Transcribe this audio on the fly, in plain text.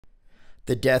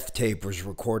The death tape was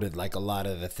recorded like a lot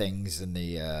of the things in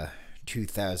the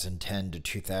 2010 to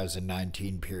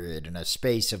 2019 period in a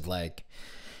space of like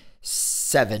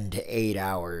 7 to 8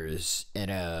 hours in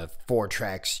a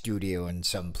 4-track studio in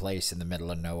some place in the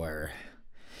middle of nowhere.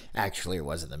 Actually, it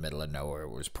wasn't the middle of nowhere, it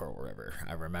was Pearl River.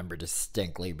 I remember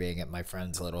distinctly being at my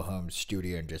friend's little home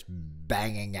studio and just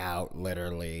banging out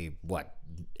literally,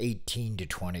 18 to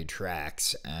 20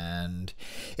 tracks. And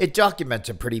it documents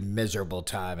a pretty miserable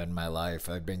time in my life.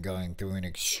 I've been going through an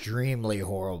extremely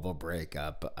horrible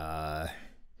breakup.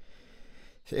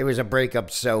 It was a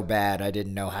breakup so bad I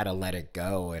didn't know how to let it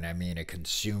go, and I mean it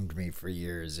consumed me for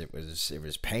years. It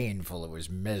was painful, it was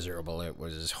miserable, it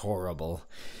was horrible.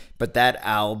 But that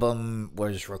album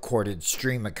was recorded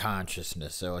stream of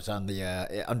consciousness, so it's on the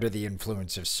under the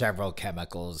influence of several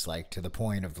chemicals, like to the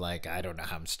point of like I don't know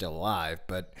how I'm still alive,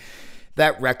 but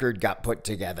that record got put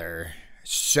together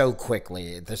so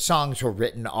quickly. The songs were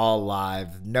written all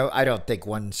live. No, I don't think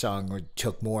one song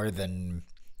took more than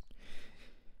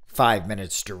 5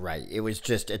 minutes to write. It was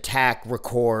just attack,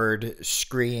 record,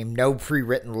 scream, no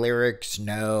pre-written lyrics,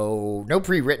 no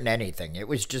pre-written anything. It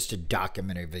was just a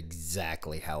document of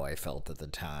exactly how I felt at the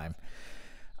time.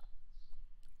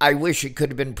 I wish it could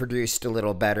have been produced a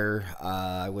little better.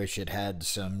 I wish it had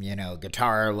some,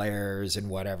 guitar layers and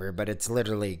whatever, but it's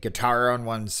literally guitar on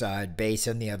one side, bass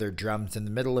on the other, drums in the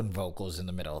middle, and vocals in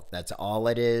the middle. That's all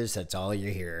it is. That's all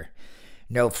you hear.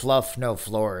 No fluff, no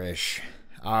flourish.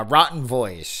 Rotten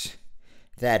Voice,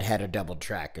 that had a double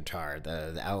track guitar,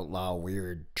 the outlaw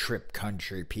weird trip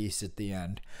country piece at the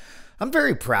end. I'm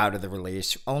very proud of the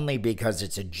release, only because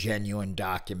it's a genuine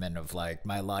document of like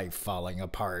my life falling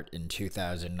apart in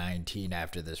 2019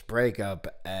 after this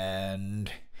breakup,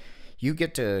 and you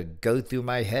get to go through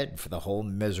my head for the whole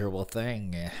miserable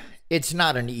thing. It's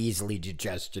not an easily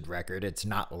digested record. It's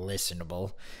not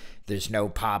listenable. There's no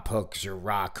pop hooks or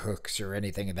rock hooks or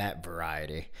anything of that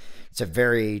variety. It's a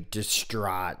very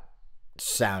distraught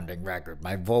sounding record.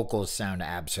 My vocals sound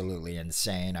absolutely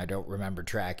insane. I don't remember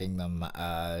tracking them.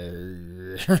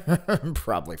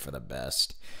 Probably for the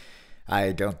best.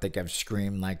 I don't think I've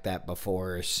screamed like that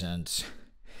before since.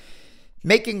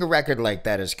 Making a record like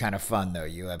that is kind of fun, though.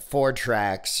 You have 4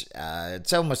 tracks.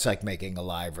 It's almost like making a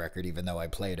live record, even though I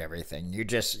played everything.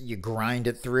 You grind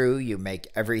it through. You make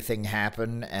everything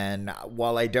happen. And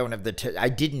while I don't have I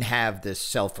didn't have the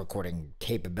self-recording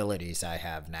capabilities I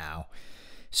have now.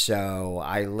 So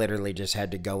I literally just had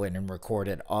to go in and record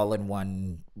it all in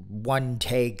one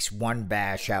takes, one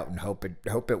bash out, and hope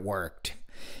it worked.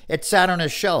 It sat on a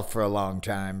shelf for a long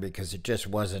time because it just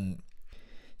wasn't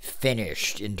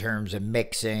finished in terms of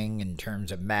mixing, in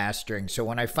terms of mastering. So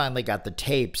when I finally got the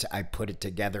tapes, I put it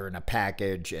together in a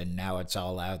package, and now it's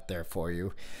all out there for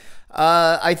you.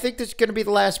 I think this is going to be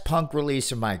the last punk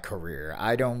release of my career.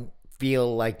 I don't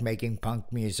feel like making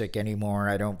punk music anymore.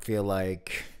 I don't feel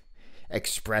like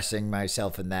expressing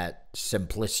myself in that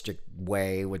simplistic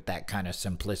way with that kind of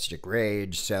simplistic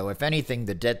rage. So if anything,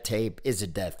 the death tape is a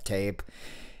death tape,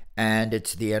 and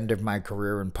it's the end of my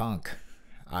career in punk.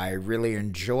 I really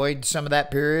enjoyed some of that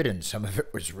period, and some of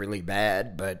it was really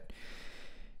bad, but,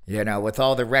 with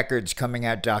all the records coming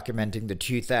out documenting the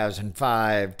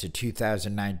 2005 to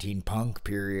 2019 punk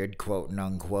period, quote and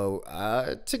unquote,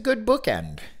 it's a good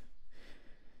bookend.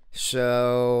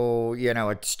 So,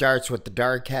 it starts with the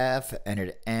dark half, and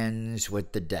it ends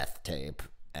with the death tape,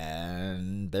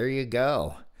 and there you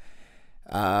go.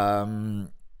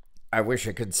 I wish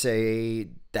I could say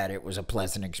that it was a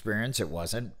pleasant experience. It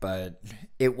wasn't, but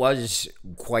it was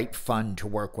quite fun to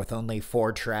work with only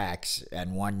 4 tracks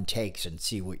and 1 takes and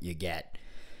see what you get.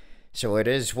 So it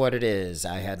is what it is.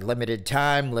 I had limited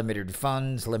time, limited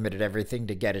funds, limited everything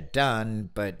to get it done,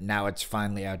 but now it's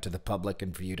finally out to the public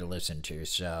and for you to listen to.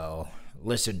 So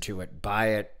listen to it,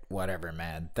 buy it, whatever,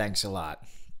 man. Thanks a lot.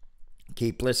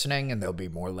 Keep listening, and there'll be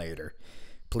more later.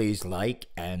 Please like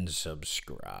and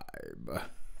subscribe.